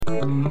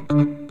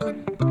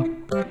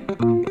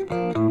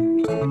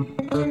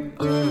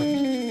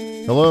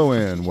Hello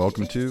and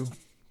welcome to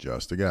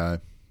Just a Guy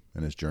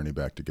and His Journey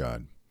Back to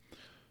God.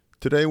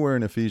 Today we're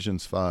in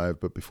Ephesians 5,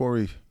 but before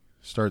we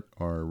start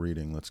our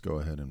reading, let's go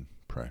ahead and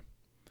pray.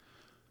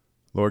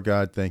 Lord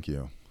God, thank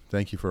you.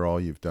 Thank you for all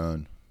you've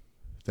done.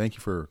 Thank you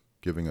for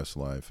giving us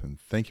life,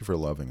 and thank you for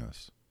loving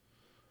us.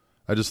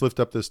 I just lift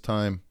up this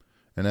time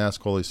and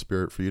ask, Holy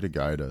Spirit, for you to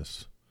guide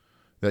us,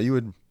 that you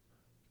would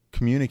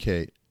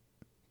communicate,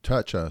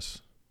 touch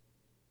us,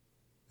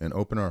 and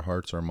open our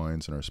hearts, our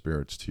minds, and our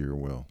spirits to your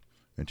will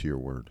and to your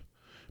word.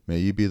 May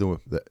you be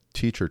the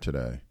teacher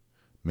today.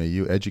 May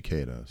you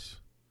educate us.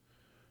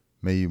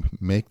 May you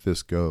make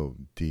this go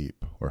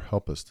deep, or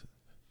help us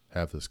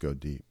have this go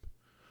deep.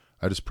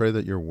 I just pray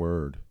that your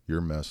word,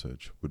 your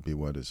message, would be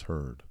what is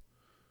heard,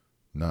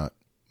 not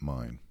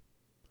mine.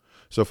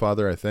 So,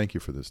 Father, I thank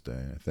you for this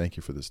day. I thank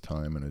you for this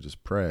time, and I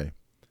just pray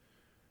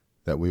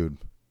that we would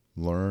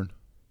learn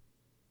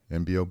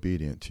and be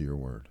obedient to your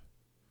word.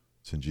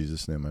 It's in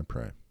Jesus' name I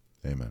pray.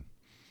 Amen.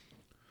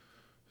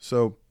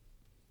 So,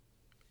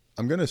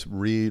 I'm going to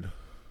read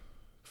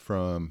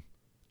from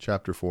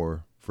chapter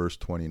 4, verse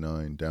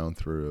 29, down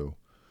through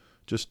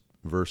just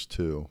verse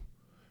 2.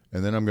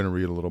 And then I'm going to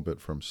read a little bit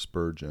from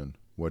Spurgeon,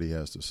 what he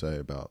has to say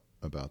about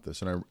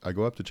this. And I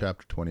go up to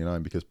chapter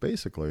 29 because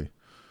basically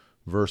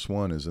verse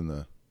 1 is in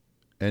the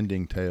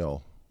ending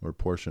tale or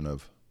portion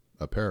of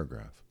a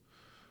paragraph.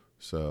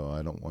 So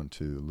I don't want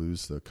to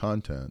lose the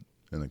content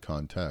and the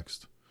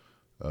context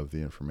of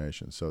the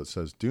information. So it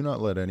says, "Do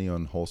not let any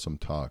unwholesome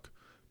talk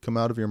come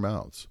out of your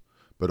mouths,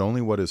 but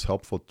only what is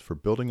helpful for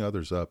building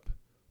others up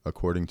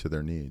according to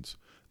their needs,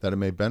 that it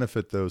may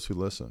benefit those who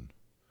listen.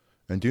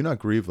 And do not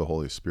grieve the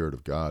Holy Spirit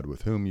of God,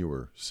 with whom you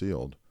were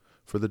sealed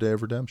for the day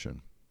of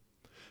redemption.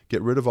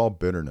 Get rid of all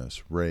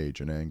bitterness, rage,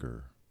 and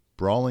anger,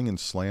 brawling and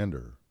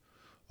slander,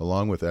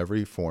 along with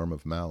every form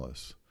of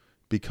malice.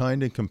 Be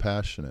kind and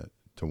compassionate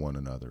to one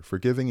another,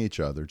 forgiving each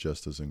other,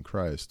 just as in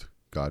Christ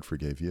God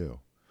forgave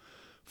you.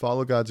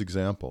 Follow God's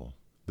example,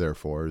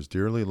 therefore, as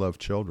dearly loved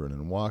children,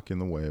 and walk in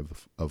the way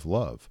of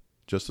love,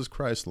 just as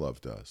Christ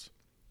loved us,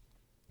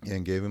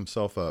 and gave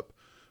himself up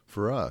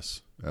for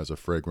us as a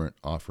fragrant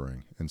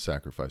offering and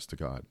sacrifice to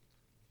God."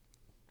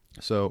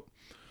 So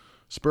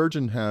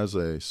Spurgeon has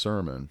a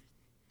sermon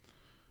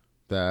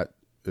that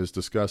is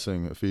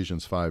discussing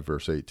Ephesians 5,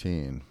 verse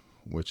 18,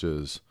 which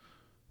is,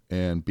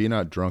 "And be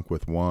not drunk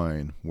with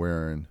wine,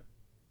 wherein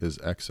is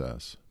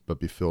excess, but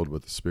be filled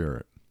with the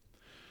Spirit."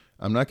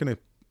 I'm not going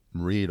to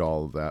read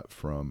all of that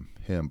from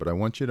him, but I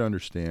want you to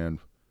understand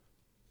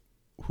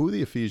who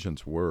the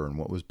Ephesians were and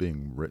what was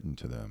being written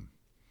to them.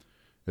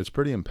 It's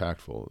pretty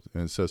impactful.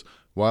 And it says,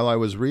 "While I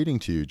was reading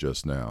to you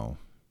just now,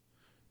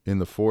 in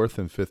the 4th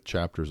and 5th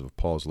chapters of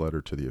Paul's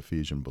letter to the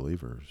Ephesian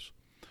believers,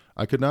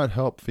 I could not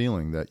help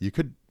feeling that you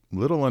could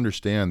little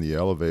understand the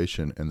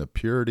elevation and the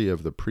purity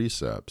of the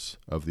precepts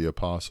of the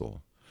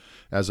apostle,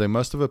 as they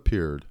must have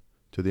appeared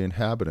to the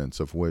inhabitants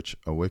of such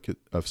a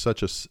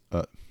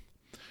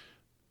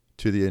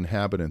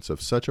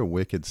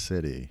wicked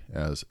city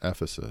as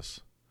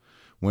Ephesus.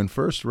 When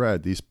first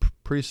read, these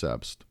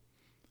precepts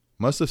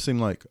must have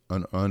seemed like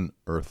an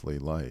unearthly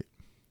light.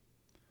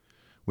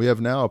 We have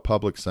now a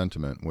public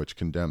sentiment which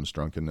condemns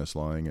drunkenness,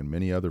 lying, and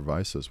many other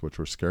vices which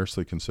were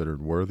scarcely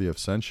considered worthy of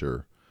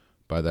censure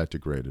by that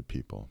degraded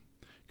people.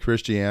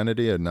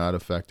 Christianity had not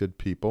affected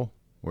people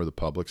or the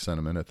public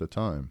sentiment at the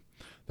time.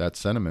 That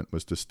sentiment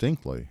was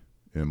distinctly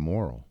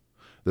immoral.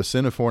 The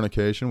sin of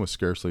fornication was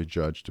scarcely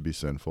judged to be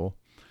sinful.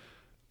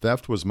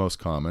 Theft was most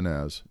common,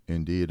 as,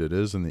 indeed, it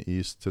is in the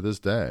East to this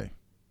day.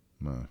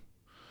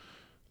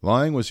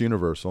 Lying was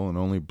universal and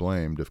only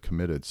blamed if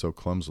committed so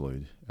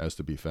clumsily as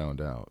to be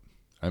found out.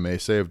 I may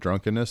say of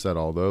drunkenness that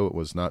although it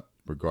was not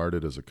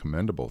regarded as a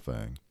commendable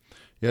thing,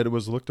 yet it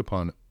was looked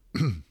upon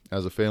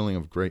as a failing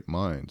of great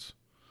minds,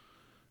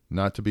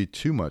 not to be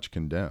too much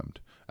condemned.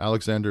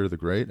 Alexander the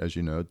Great, as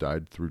you know,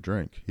 died through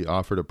drink. He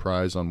offered a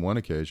prize on one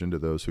occasion to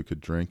those who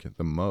could drink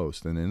the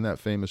most, and in that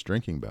famous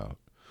drinking bout,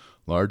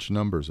 large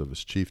numbers of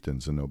his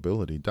chieftains and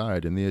nobility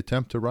died in the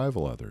attempt to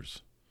rival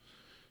others.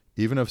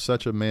 Even of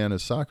such a man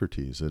as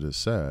Socrates, it is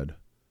said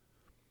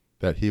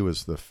that he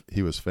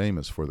was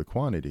famous for the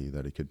quantity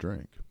that he could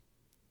drink.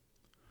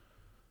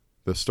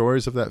 The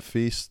stories of that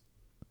feast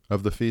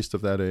of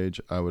that age,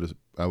 I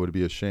would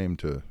be ashamed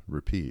to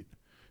repeat,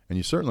 and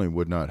you certainly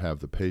would not have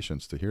the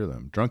patience to hear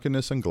them.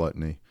 Drunkenness and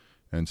gluttony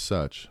and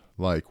such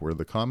like were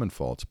the common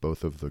faults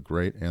both of the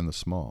great and the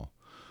small.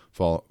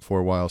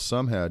 For while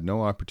some had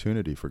no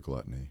opportunity for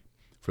gluttony,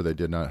 for they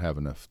did not have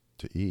enough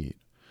to eat,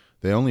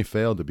 they only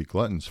failed to be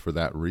gluttons for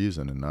that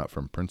reason and not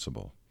from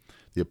principle.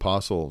 The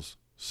apostles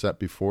set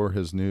before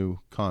his new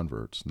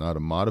converts not a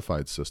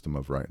modified system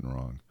of right and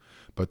wrong,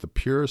 but the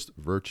purest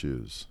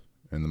virtues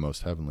and the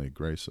most heavenly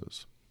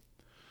graces.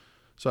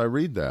 So I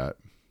read that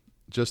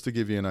just to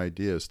give you an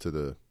idea as to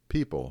the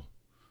people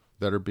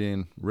that are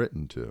being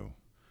written to,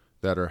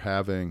 that are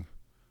having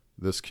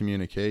this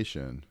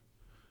communication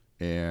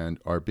and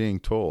are being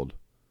told,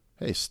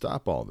 hey,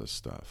 stop all this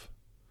stuff.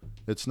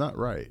 It's not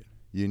right.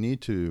 You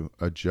need to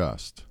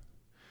adjust.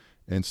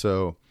 And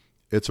so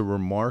it's a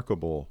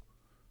remarkable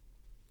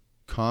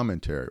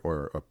commentary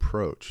or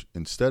approach.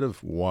 Instead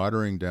of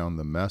watering down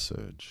the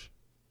message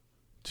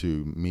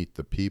to meet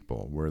the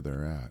people where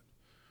they're at,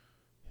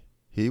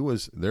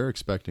 they're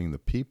expecting the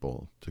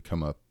people to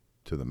come up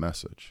to the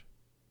message.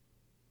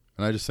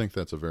 And I just think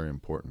that's a very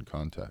important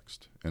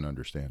context and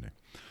understanding.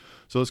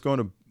 So let's go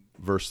into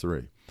verse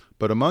 3.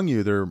 But among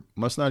you there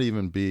must not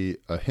even be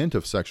a hint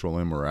of sexual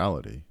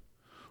immorality,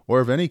 or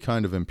of any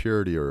kind of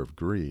impurity or of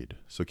greed.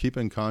 So keep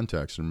in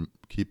context and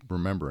keep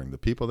remembering the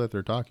people that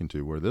they're talking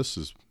to, where this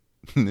is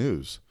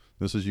news.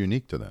 This is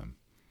unique to them.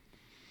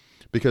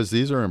 Because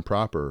these are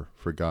improper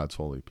for God's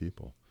holy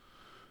people.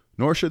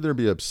 Nor should there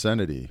be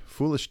obscenity,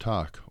 foolish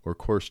talk, or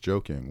coarse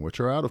joking, which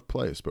are out of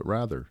place, but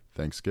rather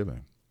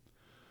thanksgiving.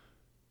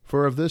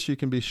 For of this you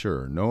can be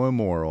sure, no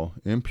immoral,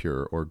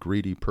 impure, or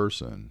greedy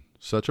person,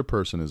 such a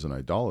person is an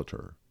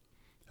idolater,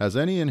 has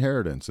any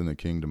inheritance in the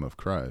kingdom of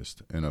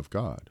Christ and of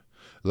God.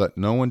 Let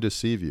no one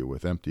deceive you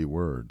with empty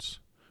words,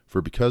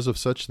 for because of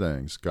such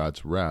things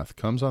God's wrath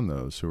comes on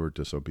those who are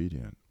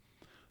disobedient.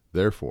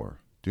 Therefore,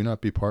 do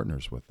not be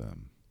partners with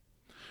them.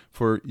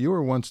 For you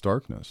were once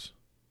darkness,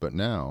 but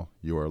now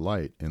you are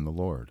light in the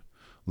Lord.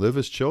 Live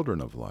as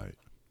children of light,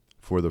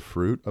 for the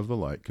fruit of the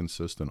light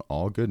consists in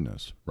all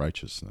goodness,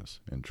 righteousness,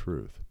 and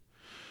truth.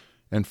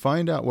 And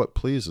find out what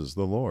pleases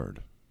the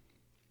Lord.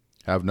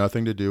 Have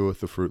nothing to do with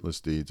the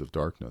fruitless deeds of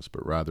darkness,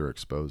 but rather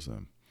expose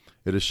them.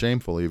 It is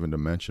shameful even to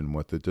mention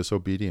what the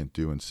disobedient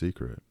do in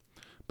secret.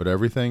 But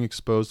everything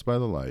exposed by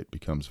the light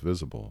becomes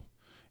visible,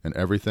 and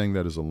everything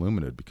that is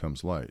illuminated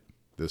becomes light.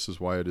 This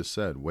is why it is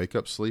said, "Wake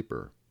up,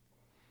 sleeper.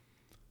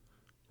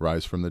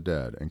 Rise from the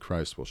dead, and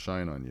Christ will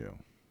shine on you."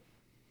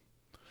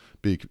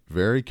 Be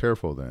very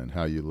careful then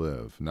how you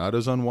live, not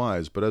as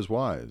unwise, but as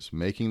wise,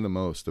 making the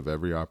most of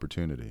every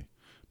opportunity,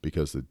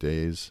 because the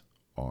days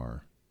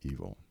are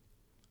evil.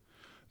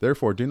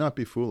 Therefore, do not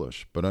be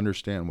foolish, but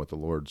understand what the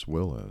Lord's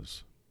will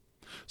is.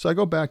 So I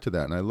go back to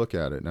that, and I look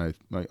at it, and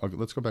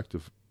let's go back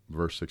to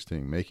verse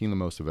 16, making the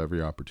most of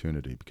every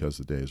opportunity, because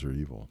the days are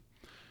evil.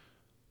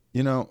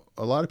 You know,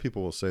 a lot of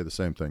people will say the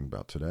same thing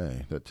about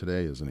today, that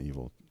today is an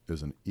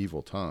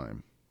evil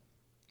time,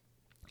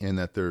 and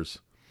that there's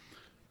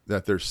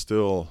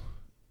still,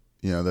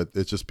 that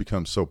it just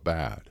becomes so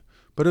bad.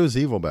 But it was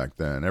evil back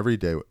then. Every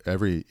day,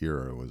 every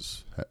era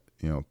was,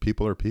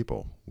 people are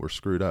people. We're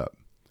screwed up.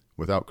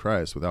 Without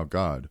Christ, without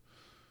God,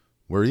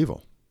 we're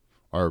evil.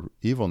 Our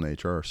evil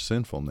nature, our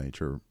sinful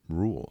nature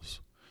rules.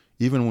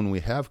 Even when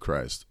we have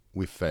Christ,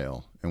 we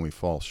fail and we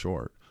fall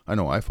short. I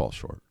know I fall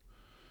short.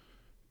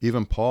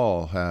 Even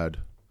Paul had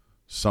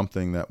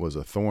something that was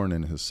a thorn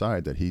in his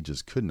side that he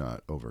just could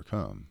not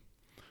overcome.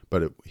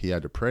 But he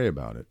had to pray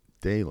about it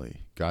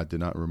daily. God did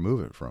not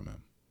remove it from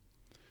him.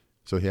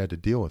 So he had to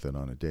deal with it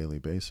on a daily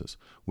basis.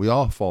 We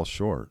all fall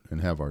short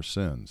and have our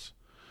sins.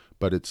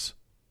 But it's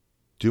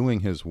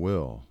doing his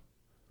will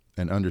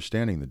and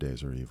understanding the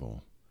days are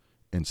evil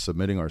and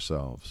submitting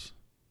ourselves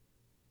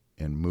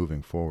and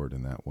moving forward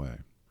in that way.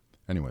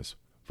 Anyways,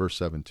 verse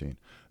 17.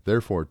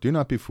 Therefore, do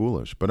not be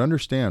foolish, but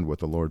understand what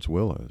the Lord's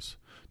will is.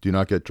 Do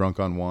not get drunk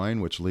on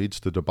wine, which leads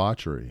to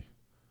debauchery.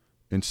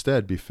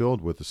 Instead, be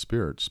filled with the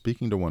Spirit,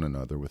 speaking to one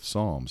another with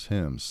psalms,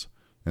 hymns,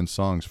 and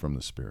songs from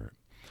the Spirit.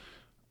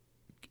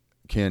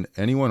 Can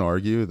anyone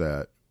argue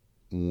that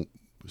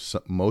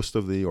most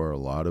of or a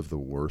lot of the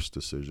worst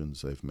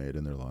decisions they've made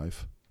in their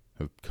life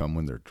have come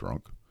when they're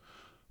drunk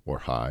or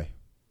high?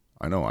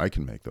 I know I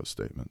can make those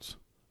statements.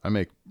 I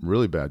make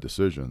really bad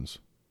decisions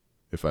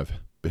if I've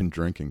been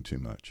drinking too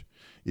much.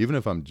 Even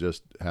if I'm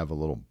just have a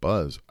little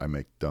buzz, I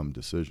make dumb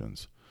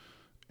decisions.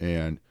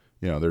 And,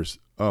 there's,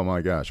 oh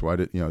my gosh, why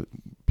did,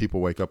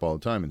 people wake up all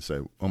the time and say,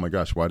 oh my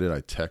gosh, why did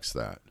I text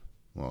that?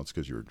 Well, it's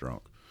because you were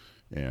drunk.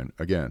 And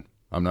again,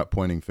 I'm not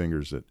pointing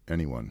fingers at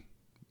anyone.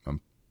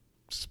 I'm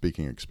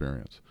speaking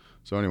experience.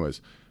 So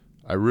anyways,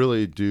 I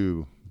really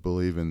do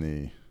believe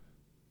in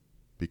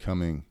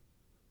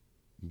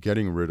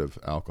getting rid of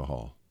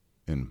alcohol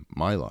in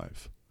my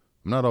life.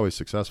 I'm not always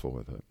successful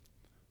with it,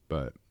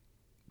 but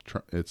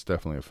it's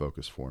definitely a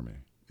focus for me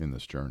in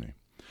this journey.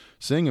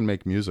 Sing and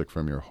make music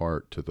from your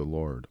heart to the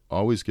Lord,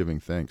 always giving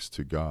thanks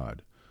to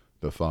God,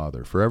 the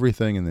Father, for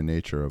everything in the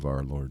nature of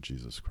our Lord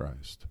Jesus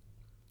Christ.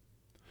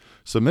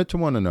 Submit to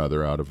one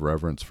another out of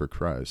reverence for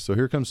Christ. So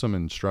here comes some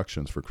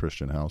instructions for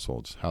Christian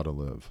households, how to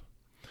live.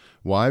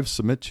 Wives,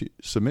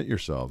 submit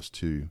yourselves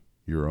to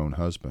your own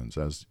husbands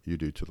as you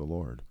do to the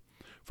Lord.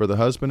 For the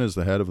husband is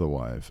the head of the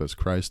wife, as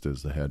Christ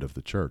is the head of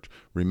the church.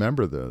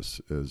 Remember,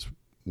 this is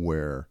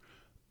where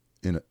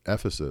in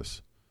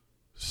Ephesus,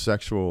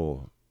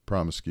 sexual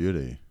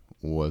promiscuity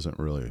wasn't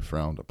really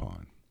frowned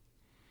upon.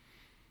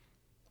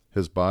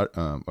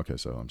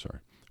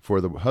 For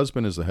the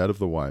husband is the head of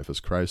the wife, as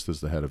Christ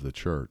is the head of the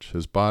church,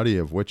 his body,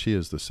 of which he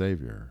is the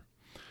Savior.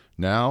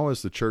 Now,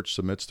 as the church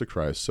submits to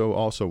Christ, so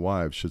also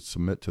wives should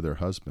submit to their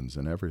husbands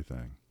in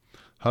everything.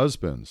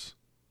 Husbands,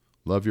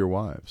 love your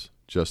wives,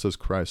 just as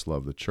Christ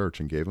loved the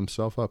church and gave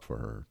himself up for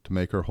her, to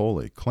make her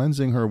holy,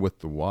 cleansing her with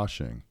the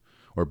washing,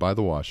 or by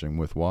the washing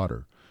with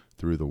water,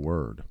 through the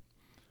word,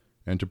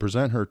 and to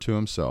present her to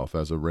himself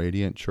as a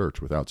radiant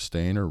church without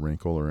stain or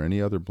wrinkle or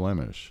any other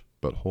blemish,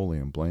 but holy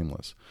and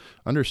blameless.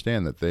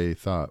 Understand that they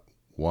thought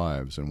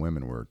wives and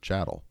women were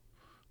chattel.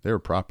 They were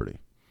property.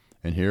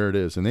 And here it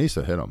is. And they used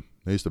to hit them.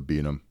 They used to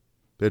beat them.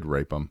 They'd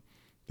rape them.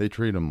 They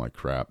treated them like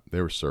crap.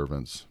 They were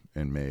servants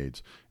and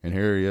maids. And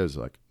here he is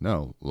like,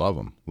 no, love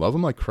them. Love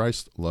them like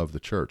Christ loved the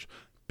church.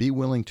 Be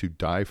willing to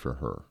die for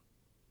her.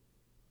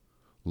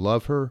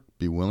 Love her.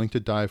 Be willing to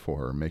die for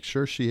her. Make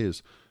sure she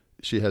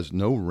has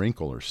no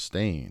wrinkle or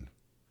stain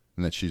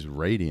and that she's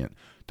radiant.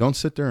 Don't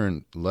sit there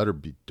and let her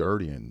be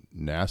dirty and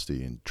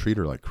nasty and treat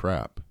her like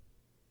crap.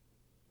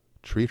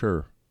 Treat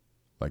her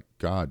like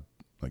God,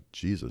 like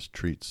Jesus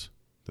treats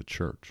the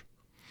church.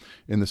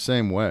 In the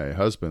same way,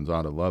 husbands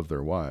ought to love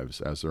their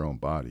wives as their own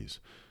bodies.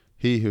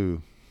 He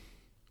who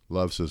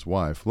loves his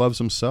wife loves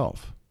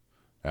himself.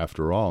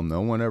 After all,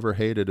 no one ever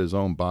hated his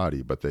own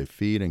body, but they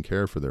feed and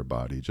care for their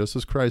body, just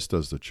as Christ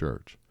does the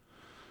church.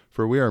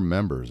 For we are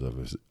members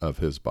of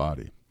his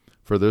body.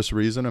 For this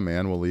reason, a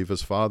man will leave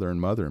his father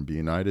and mother and be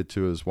united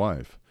to his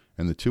wife,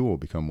 and the two will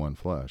become one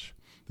flesh.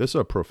 This is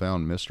a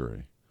profound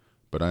mystery,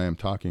 but I am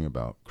talking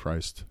about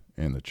Christ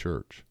and the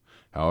church.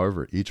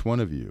 However, each one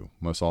of you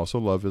must also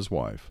love his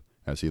wife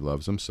as he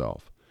loves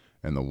himself,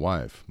 and the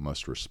wife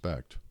must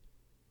respect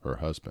her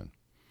husband.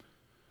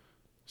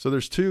 So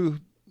there's two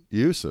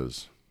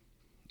uses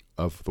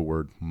of the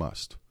word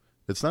must.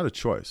 It's not a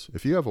choice.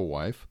 If you have a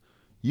wife,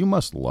 you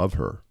must love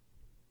her.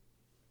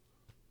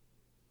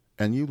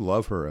 And you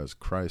love her as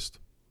Christ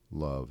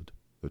loved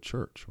the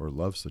church, or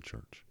loves the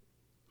church.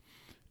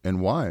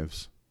 And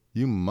wives,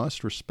 you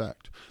must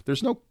respect.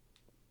 There's no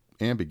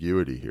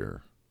ambiguity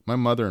here. My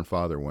mother and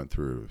father went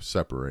through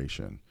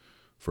separation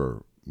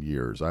for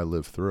years. I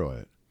lived through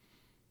it.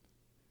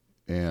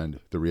 And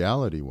the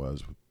reality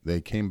was they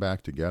came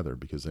back together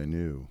because they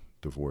knew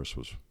divorce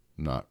was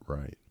not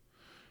right.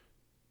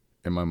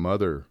 And my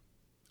mother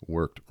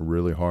worked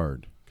really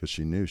hard because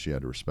she knew she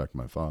had to respect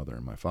my father.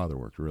 And my father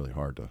worked really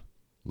hard to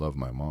love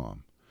my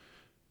mom.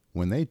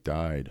 When they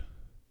died,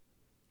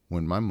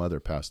 when my mother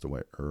passed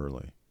away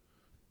early,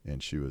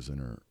 and she was in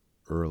her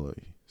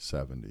early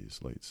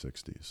 70s, late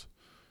 60s,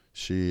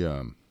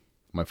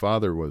 my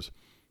father was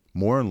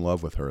more in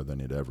love with her than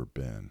he'd ever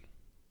been.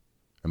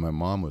 And my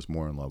mom was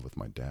more in love with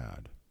my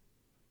dad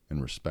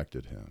and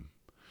respected him.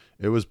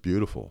 It was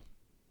beautiful.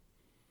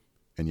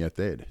 And yet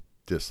they had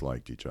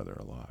disliked each other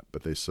a lot,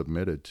 but they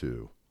submitted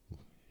to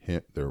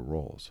their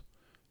roles,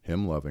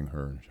 him loving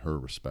her and her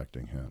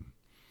respecting him.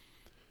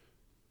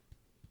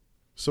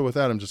 So with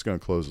that, I'm just going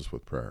to close this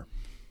with prayer.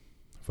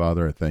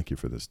 Father, I thank you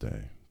for this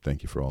day.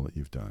 Thank you for all that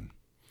you've done.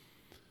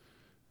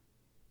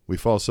 We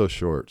fall so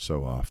short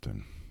so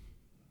often.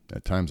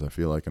 At times I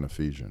feel like an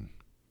Ephesian.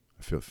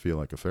 I feel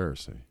like a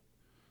Pharisee.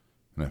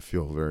 And I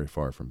feel very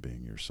far from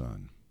being your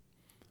son.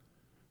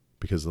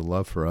 Because the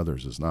love for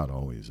others is not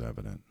always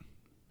evident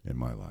in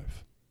my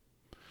life.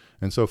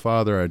 And so,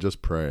 Father, I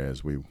just pray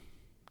as we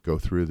go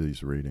through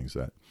these readings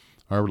that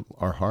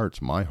our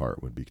hearts, my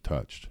heart, would be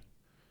touched.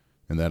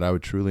 And that I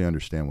would truly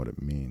understand what it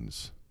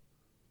means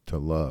to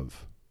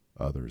love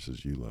others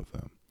as you love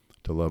them.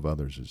 To love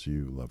others as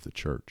you love the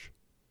church.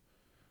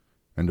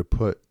 And to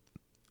put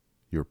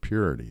your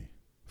purity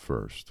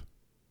first,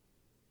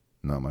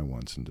 not my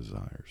wants and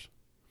desires.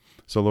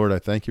 So, Lord, I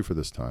thank you for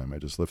this time. I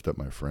just lift up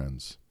my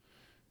friends.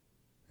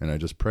 And I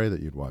just pray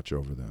that you'd watch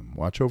over them.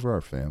 Watch over our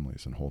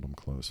families and hold them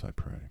close, I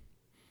pray.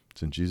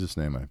 It's in Jesus'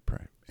 name I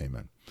pray.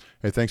 Amen.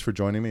 Hey, thanks for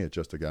joining me at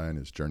Just a Guy and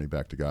His Journey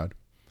Back to God.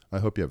 I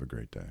hope you have a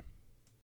great day.